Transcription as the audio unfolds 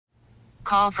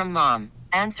Call from mom.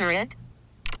 Answer it.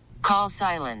 Call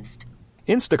silenced.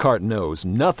 Instacart knows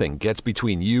nothing gets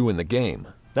between you and the game.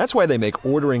 That's why they make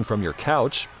ordering from your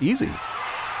couch easy.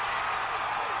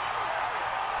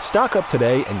 Stock up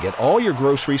today and get all your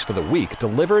groceries for the week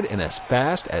delivered in as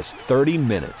fast as 30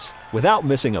 minutes without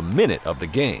missing a minute of the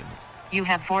game. You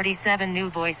have 47 new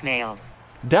voicemails.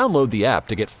 Download the app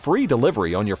to get free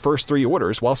delivery on your first 3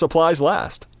 orders while supplies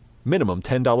last. Minimum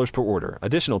 $10 per order.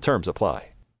 Additional terms apply.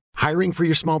 Hiring for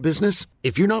your small business?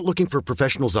 If you're not looking for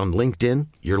professionals on LinkedIn,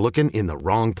 you're looking in the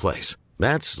wrong place.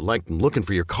 That's like looking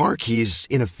for your car keys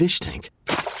in a fish tank.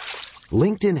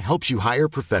 LinkedIn helps you hire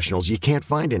professionals you can't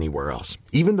find anywhere else,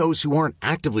 even those who aren't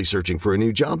actively searching for a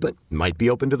new job but might be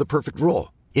open to the perfect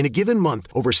role. In a given month,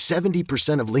 over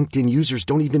 70% of LinkedIn users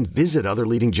don't even visit other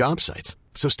leading job sites.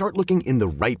 So start looking in the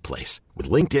right place. With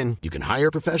LinkedIn, you can hire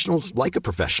professionals like a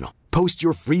professional. Post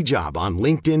your free job on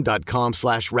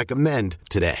linkedin.com/recommend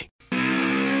today.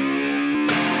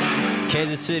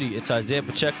 Kansas City, it's Isaiah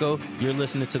Pacheco. You're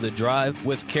listening to The Drive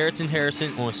with Carrots and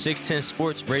Harrison on 610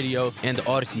 Sports Radio and the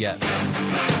Odyssey app.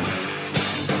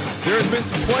 There has been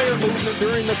some player movement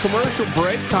during the commercial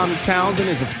break. Tommy Townsend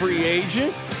is a free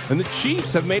agent, and the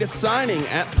Chiefs have made a signing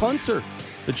at punter.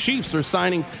 The Chiefs are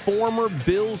signing former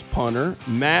Bills punter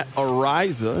Matt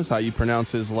Araiza, is how you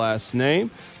pronounce his last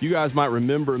name. You guys might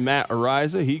remember Matt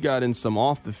Araiza. He got in some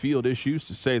off-the-field issues,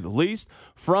 to say the least.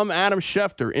 From Adam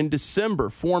Schefter, in December,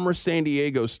 former San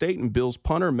Diego State and Bills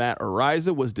punter Matt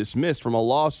Araiza was dismissed from a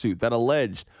lawsuit that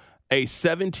alleged a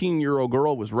 17-year-old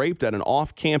girl was raped at an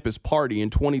off-campus party in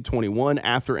 2021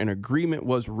 after an agreement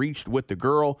was reached with the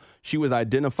girl. She was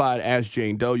identified as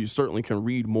Jane Doe. You certainly can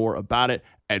read more about it.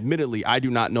 Admittedly, I do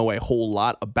not know a whole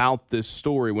lot about this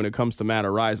story when it comes to Matt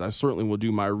Araiza. I certainly will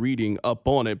do my reading up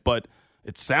on it, but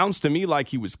it sounds to me like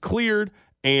he was cleared,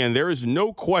 and there is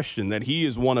no question that he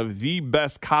is one of the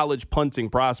best college punting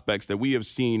prospects that we have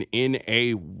seen in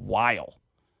a while.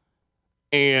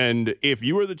 And if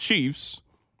you are the Chiefs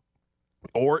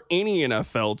or any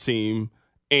NFL team,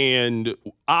 and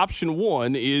option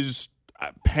one is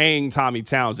paying Tommy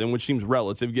Townsend, which seems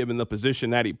relative given the position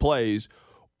that he plays,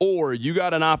 or you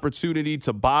got an opportunity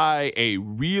to buy a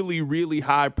really, really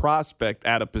high prospect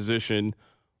at a position,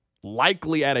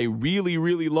 likely at a really,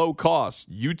 really low cost.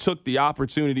 You took the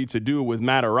opportunity to do it with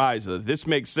Matt Araiza. This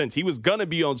makes sense. He was going to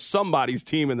be on somebody's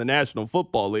team in the National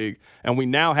Football League, and we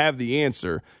now have the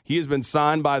answer. He has been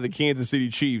signed by the Kansas City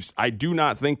Chiefs. I do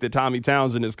not think that Tommy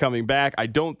Townsend is coming back. I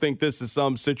don't think this is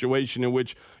some situation in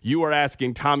which you are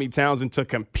asking Tommy Townsend to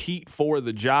compete for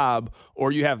the job,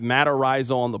 or you have Matt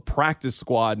Araiza on the practice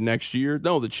squad next year.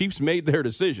 No, the Chiefs made their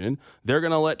decision. They're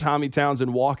going to let Tommy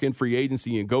Townsend walk in free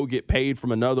agency and go get paid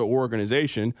from another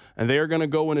organization, and they are going to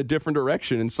go in a different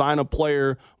direction and sign a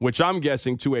player, which I'm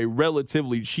guessing to a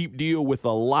relatively cheap deal with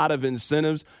a lot of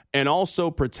incentives and also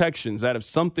protections that if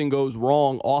something goes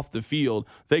wrong off the field,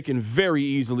 they can very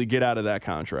easily get out of that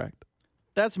contract.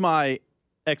 That's my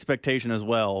expectation as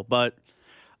well,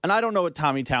 and I don't know what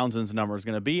Tommy Townsend's number is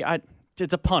going to be.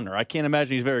 It's a punter. I can't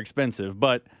imagine he's very expensive,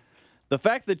 but the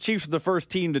fact that Chiefs are the first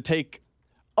team to take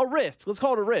a risk, let's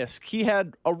call it a risk. He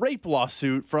had a rape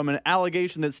lawsuit from an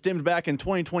allegation that stemmed back in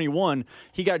 2021.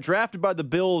 He got drafted by the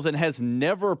Bills and has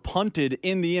never punted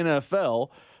in the NFL.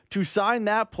 To sign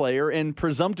that player and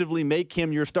presumptively make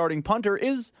him your starting punter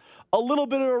is a little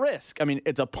bit of a risk. I mean,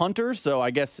 it's a punter, so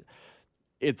I guess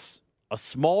it's a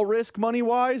small risk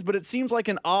money-wise, but it seems like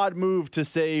an odd move to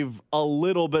save a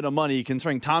little bit of money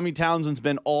considering Tommy Townsend's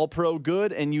been all-pro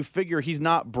good, and you figure he's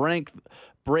not break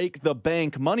the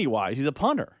bank money-wise. He's a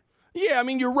punter. Yeah, I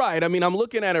mean, you're right. I mean, I'm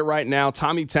looking at it right now.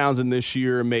 Tommy Townsend this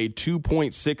year made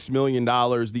 $2.6 million.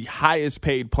 The highest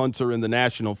paid punter in the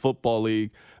National Football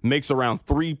League makes around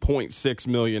 $3.6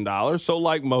 million. So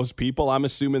like most people, I'm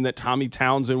assuming that Tommy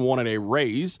Townsend wanted a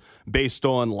raise based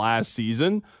on last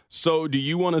season. So do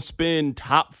you want to spend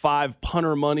top 5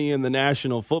 punter money in the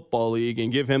National Football League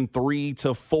and give him $3 to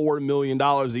 $4 million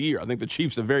a year? I think the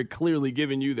Chiefs have very clearly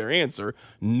given you their answer.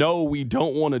 No, we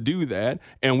don't want to do that.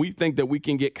 And we think that we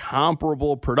can get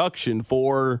comparable production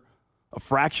for a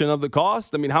fraction of the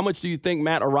cost. I mean, how much do you think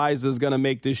Matt Araiza is going to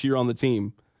make this year on the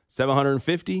team?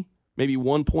 750, maybe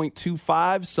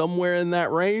 1.25, somewhere in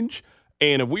that range.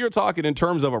 And if we are talking in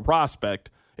terms of a prospect,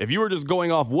 if you were just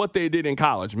going off what they did in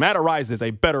college, Matt Araiza is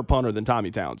a better punter than Tommy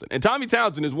Townsend. And Tommy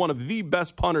Townsend is one of the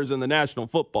best punters in the National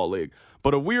Football League.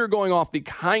 But if we are going off the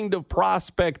kind of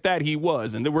prospect that he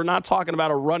was, and we're not talking about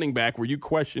a running back where you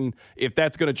question if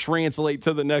that's going to translate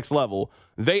to the next level,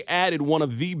 they added one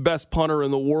of the best punter in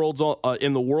the world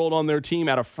on their team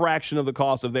at a fraction of the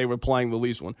cost if they were playing the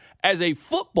least one. As a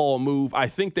football move, I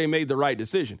think they made the right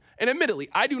decision. And admittedly,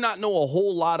 I do not know a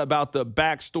whole lot about the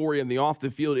backstory and the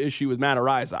off-the-field issue with Matt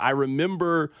Araiza. I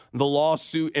remember the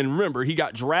lawsuit, and remember, he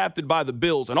got drafted by the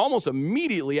Bills, and almost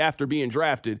immediately after being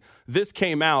drafted, this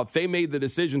came out. They made the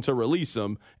decision to release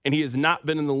him, and he has not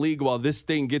been in the league while this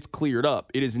thing gets cleared up.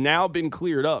 It has now been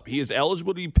cleared up. He is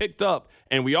eligible to be picked up,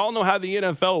 and we all know how the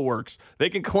NFL works. They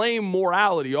can claim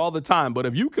morality all the time, but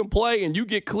if you can play and you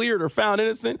get cleared or found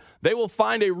innocent, they will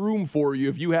find a room for you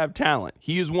if you have talent.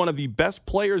 He is one of the best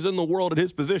players in the world at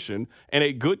his position, and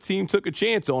a good team took a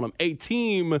chance on him. A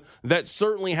team that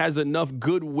certainly has enough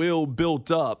goodwill built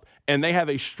up, and they have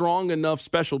a strong enough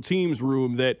special teams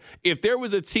room that if there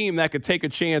was a team that could take a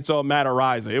chance on Matt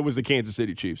Araiza, it was the Kansas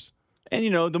City Chiefs. And,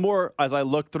 the more as I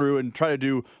look through and try to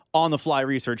do on-the-fly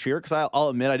research here, because I'll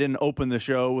admit I didn't open the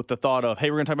show with the thought of,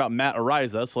 hey, we're going to talk about Matt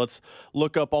Araiza, so let's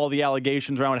look up all the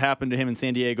allegations around what happened to him in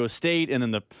San Diego State and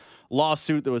then the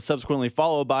lawsuit that was subsequently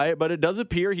followed by it. But it does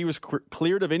appear he was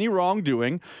cleared of any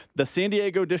wrongdoing. The San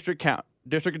Diego District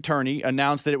Attorney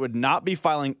announced that it would not be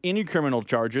filing any criminal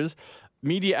charges.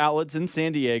 Media outlets in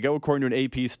San Diego, according to an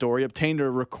AP story, obtained a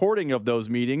recording of those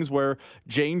meetings where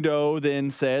Jane Doe then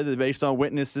said that based on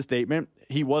witness statement,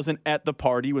 he wasn't at the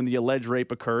party when the alleged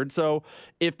rape occurred. So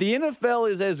if the NFL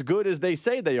is as good as they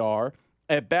say they are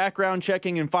at background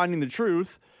checking and finding the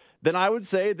truth, then I would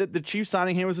say that the Chiefs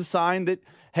signing him was a sign that,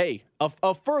 hey,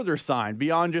 a further sign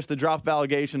beyond just the drop of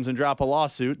allegations and drop a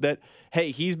lawsuit that, hey,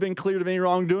 he's been cleared of any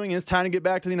wrongdoing and it's time to get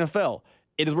back to the NFL.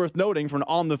 It is worth noting from an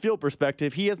on-the-field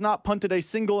perspective, he has not punted a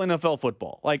single NFL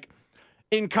football. Like,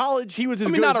 in college, he was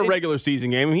as good not as a regular season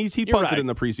game. He punted right. in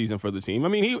the preseason for the team.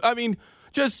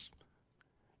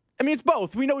 It's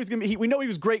both. We know we know he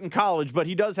was great in college, but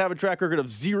he does have a track record of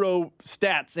zero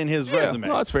stats in his resume.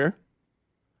 No, that's fair.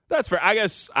 That's fair. I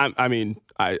guess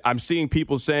I'm seeing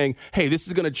people saying, "Hey, this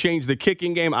is going to change the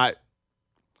kicking game."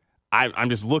 I'm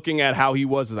just looking at how he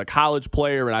was as a college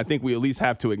player, and I think we at least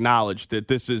have to acknowledge that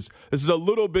this is a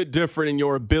little bit different in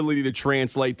your ability to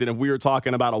translate than if we were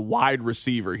talking about a wide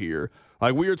receiver here.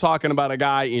 Like, we were talking about a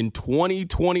guy in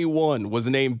 2021 was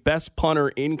named best punter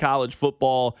in college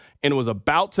football and was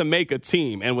about to make a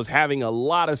team and was having a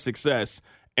lot of success,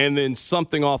 and then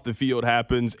something off the field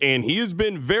happens, and he has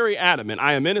been very adamant.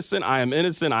 I am innocent, I am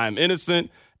innocent, I am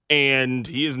innocent, and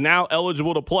he is now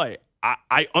eligible to play.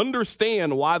 I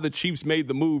understand why the Chiefs made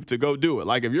the move to go do it.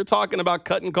 Like, if you're talking about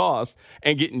cutting costs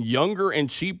and getting younger and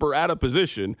cheaper at a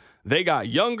position, they got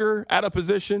younger at a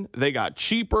position, they got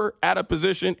cheaper at a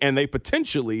position, and they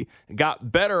potentially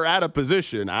got better at a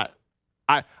position.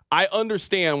 I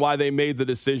understand why they made the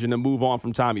decision to move on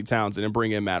from Tommy Townsend and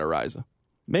bring in Matt Araiza.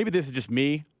 Maybe this is just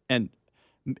me, and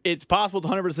it's possible it's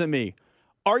 100% me.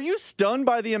 Are you stunned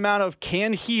by the amount of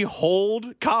 "can he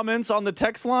hold" comments on the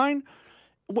text line?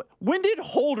 When did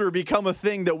holder become a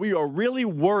thing that we are really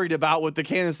worried about with the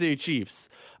Kansas City Chiefs?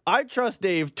 I trust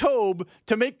Dave Tobe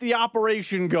to make the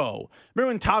operation go. Remember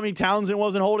when Tommy Townsend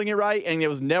wasn't holding it right and it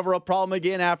was never a problem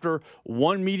again after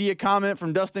one media comment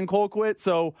from Dustin Colquitt?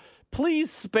 So please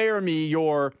spare me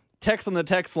your text on the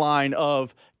text line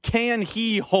of "can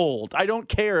he hold?" I don't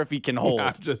care if he can hold.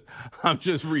 I'm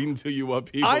just reading to you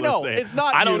what people I know, are saying. it's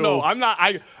not I don't you. know.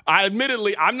 I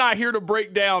admittedly, I'm not here to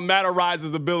break down Matt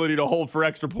Araiza's ability to hold for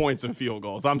extra points and field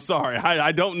goals. I'm sorry.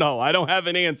 I don't know. I don't have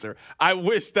an answer. I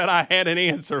wish that I had an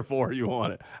answer for you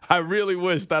on it. I really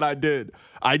wish that I did.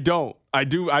 I don't. I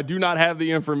do not have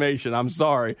the information. I'm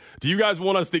sorry. Do you guys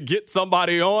want us to get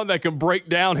somebody on that can break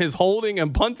down his holding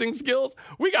and punting skills?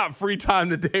 We got free time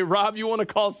today. Rob, you want to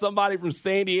call somebody from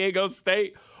San Diego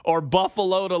State or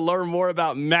Buffalo to learn more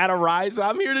about Matt Araiza?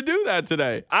 I'm here to do that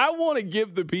today. I want to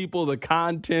give the people the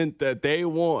content that they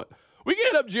want. We can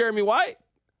hit up Jeremy White.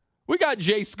 We got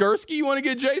Jay Skursky. You want to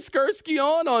get Jay Skursky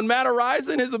on Matt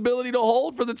Araiza and his ability to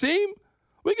hold for the team?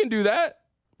 We can do that.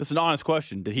 This is an honest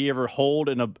question. Did he ever hold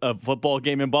in a football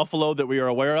game in Buffalo that we are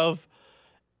aware of?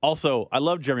 Also, I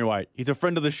love Jeremy White. He's a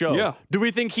friend of the show. Yeah. Do we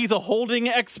think he's a holding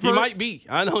expert? He might be.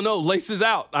 I don't know. Laces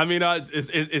out. I mean,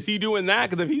 is he doing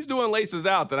that? Because if he's doing laces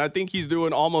out, then I think he's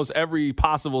doing almost every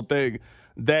possible thing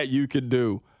that you could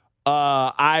do.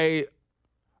 I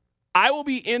will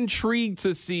be intrigued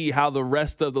to see how the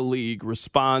rest of the league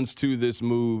responds to this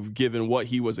move, given what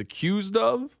he was accused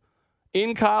of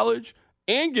in college,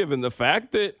 and given the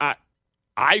fact that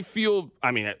I feel,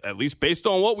 at least based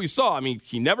on what we saw,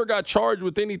 he never got charged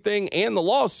with anything and the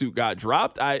lawsuit got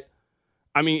dropped.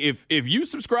 If you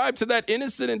subscribe to that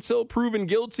innocent until proven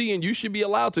guilty and you should be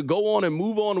allowed to go on and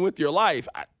move on with your life,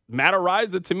 Matt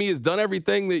Araiza, to me, has done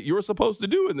everything that you're supposed to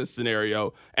do in this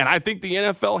scenario, and I think the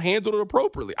NFL handled it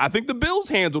appropriately. I think the Bills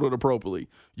handled it appropriately.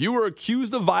 You were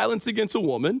accused of violence against a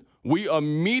woman. We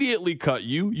immediately cut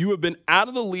you. You have been out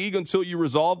of the league until you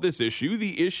resolve this issue.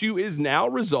 The issue is now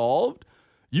resolved.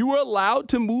 You were allowed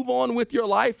to move on with your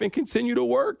life and continue to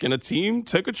work, and a team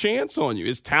took a chance on you.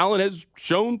 His talent has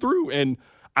shown through, and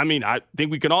I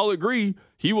think we can all agree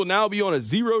he will now be on a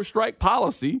zero-strike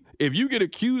policy. If you get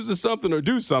accused of something or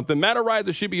do something, Matt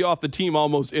Araiza should be off the team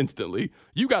almost instantly.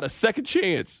 You got a second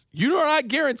chance. You are not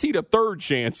guaranteed a third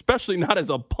chance, especially not as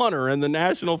a punter in the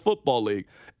National Football League.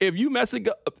 If you mess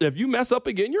up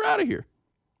again, you're out of here.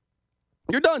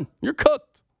 You're done. You're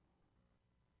cooked.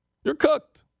 You're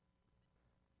cooked.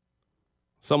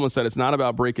 Someone said it's not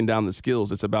about breaking down the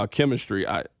skills. It's about chemistry.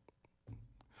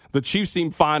 The Chiefs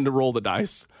seem fine to roll the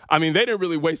dice. They didn't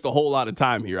really waste a whole lot of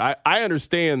time here. I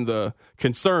understand the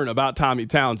concern about Tommy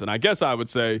Townsend. I guess I would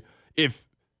say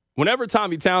whenever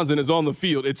Tommy Townsend is on the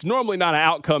field, it's normally not an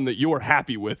outcome that you're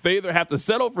happy with. They either have to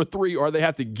settle for 3 or they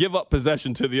have to give up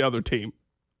possession to the other team.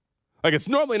 It's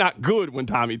normally not good when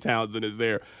Tommy Townsend is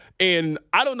there. And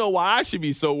I don't know why I should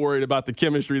be so worried about the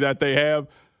chemistry that they have.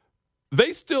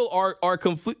 They still are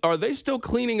they still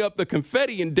cleaning up the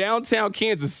confetti in downtown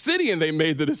Kansas City, and they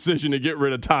made the decision to get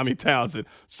rid of Tommy Townsend.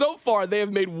 So far, they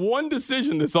have made one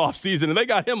decision this offseason, and they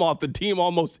got him off the team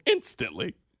almost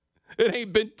instantly. It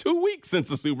ain't been 2 weeks since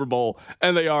the Super Bowl,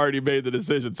 and they already made the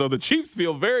decision. So the Chiefs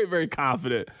feel very, very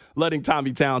confident letting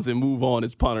Tommy Townsend move on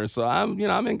as punter. So I'm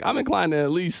inclined to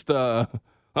at least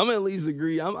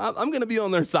agree. I'm going to be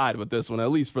on their side with this one,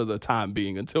 at least for the time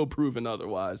being, until proven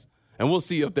otherwise. And we'll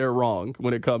see if they're wrong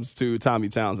when it comes to Tommy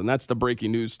Townsend. That's the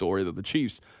breaking news story that the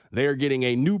Chiefs, they are getting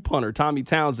a new punter. Tommy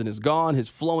Townsend is gone. His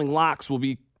flowing locks will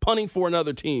be punting for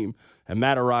another team. And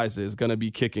Matt Araiza is going to be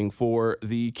kicking for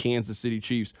the Kansas City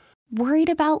Chiefs. Worried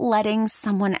about letting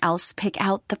someone else pick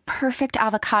out the perfect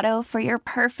avocado for your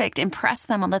perfect impress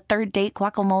them on the third date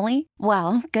guacamole?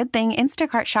 Well, good thing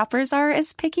Instacart shoppers are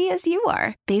as picky as you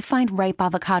are. They find ripe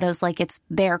avocados like it's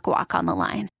their guac on the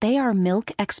line. They are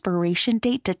milk expiration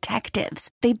date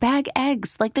detectives. They bag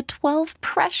eggs like the 12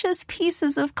 precious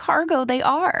pieces of cargo they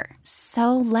are.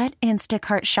 So let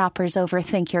Instacart shoppers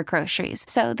overthink your groceries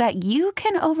so that you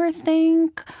can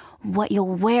overthink what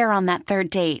you'll wear on that third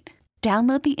date.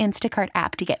 Download the Instacart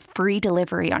app to get free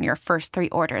delivery on your first 3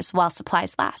 orders while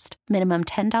supplies last. Minimum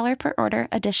 $10 per order.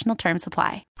 Additional terms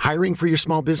apply. Hiring for your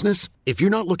small business? If you're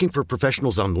not looking for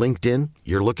professionals on LinkedIn,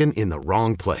 you're looking in the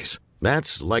wrong place.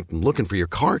 That's like looking for your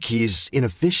car keys in a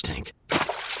fish tank.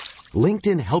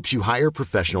 LinkedIn helps you hire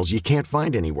professionals you can't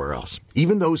find anywhere else,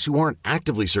 even those who aren't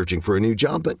actively searching for a new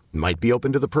job but might be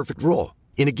open to the perfect role.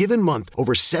 In a given month,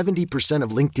 over 70%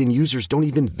 of LinkedIn users don't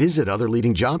even visit other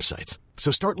leading job sites. So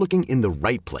start looking in the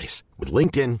right place. With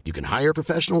LinkedIn, you can hire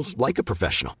professionals like a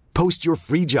professional. Post your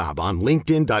free job on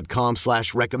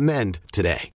linkedin.com/recommend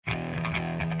today.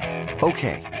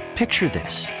 Okay, picture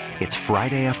this. It's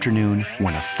Friday afternoon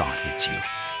when a thought hits you.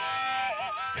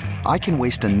 I can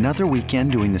waste another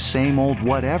weekend doing the same old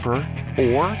whatever,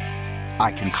 or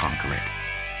I can conquer it.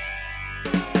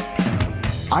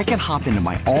 I can hop into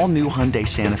my all-new Hyundai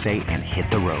Santa Fe and hit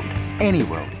the road. Any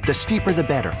road. The steeper, the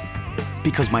better.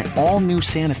 Because my all-new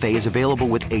Santa Fe is available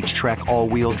with H-Track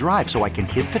all-wheel drive, so I can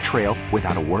hit the trail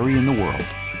without a worry in the world.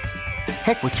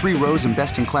 Heck, with 3 rows and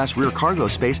best-in-class rear cargo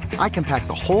space, I can pack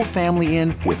the whole family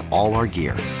in with all our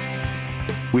gear.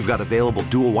 We've got available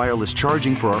dual wireless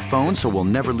charging for our phones, so we'll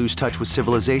never lose touch with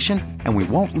civilization, and we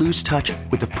won't lose touch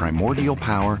with the primordial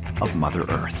power of Mother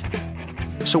Earth.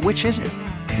 So which is it?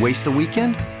 Waste the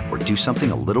weekend or do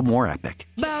something a little more epic?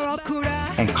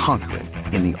 And conquer it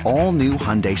in the all-new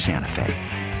Hyundai Santa Fe.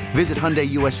 Visit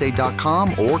HyundaiUSA.com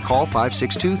or call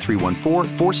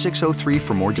 562-314-4603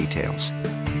 for more details.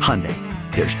 Hyundai,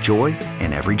 there's joy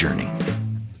in every journey.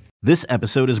 This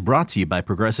episode is brought to you by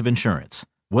Progressive Insurance.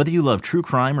 Whether you love true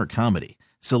crime or comedy,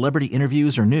 celebrity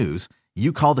interviews or news,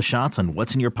 you call the shots on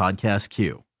what's in your podcast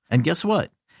queue. And guess what?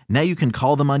 Now you can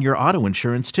call them on your auto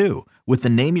insurance too with the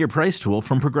Name Your Price tool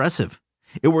from Progressive.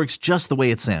 It works just the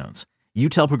way it sounds. You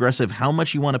tell Progressive how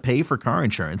much you want to pay for car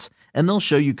insurance, and they'll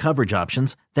show you coverage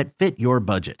options that fit your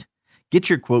budget. Get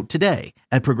your quote today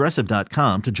at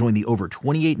Progressive.com to join the over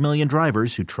 28 million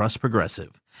drivers who trust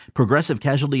Progressive. Progressive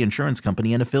Casualty Insurance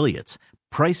Company and Affiliates.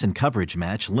 Price and coverage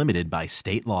match limited by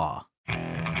state law.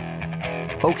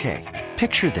 Okay,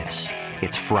 picture this.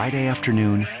 It's Friday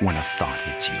afternoon when a thought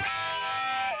hits you.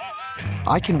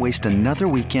 I can waste another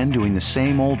weekend doing the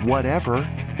same old whatever,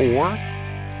 or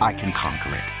I can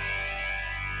conquer it.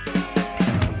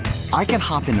 I can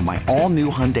hop into my all-new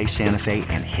Hyundai Santa Fe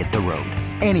and hit the road.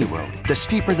 Any road. The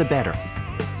steeper, the better.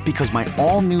 Because my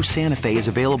all-new Santa Fe is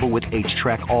available with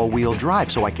H-Track all-wheel drive,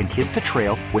 so I can hit the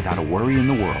trail without a worry in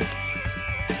the world.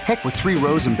 Heck, with 3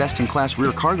 rows and best-in-class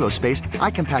rear cargo space,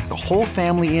 I can pack the whole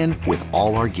family in with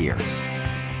all our gear.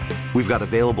 We've got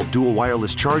available dual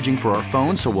wireless charging for our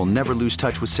phones, so we'll never lose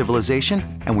touch with civilization,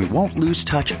 and we won't lose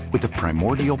touch with the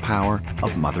primordial power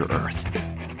of Mother Earth.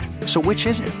 So which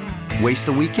is it? Waste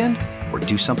the weekend or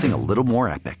do something a little more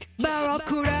epic?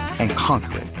 And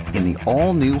conquer it in the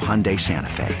all-new Hyundai Santa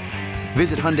Fe.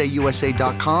 Visit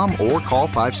HyundaiUSA.com or call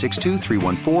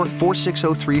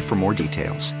 562-314-4603 for more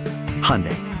details.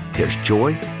 Hyundai, there's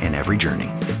joy in every journey.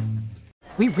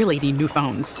 We really need new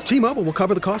phones. T-Mobile will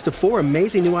cover the cost of 4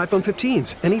 amazing new iPhone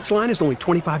 15s, and each line is only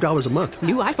 $25 a month.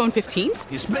 New iPhone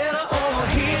 15s? It's better over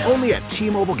here. Only at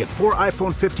T-Mobile, get 4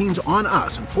 iPhone 15s on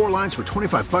us and 4 lines for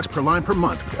 $25 per line per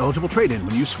month with eligible trade-in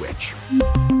when you switch.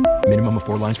 Minimum of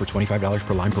 4 lines for $25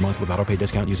 per line per month with autopay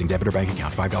discount using debit or bank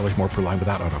account. $5 more per line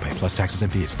without autopay, plus taxes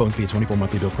and fees. Phone fee at 24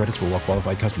 monthly bill credits for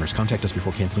well-qualified customers. Contact us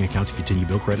before canceling account to continue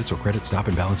bill credits or credit stop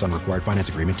and balance on required finance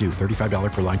agreement due.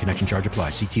 $35 per line connection charge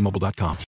applies. See T-Mobile.com.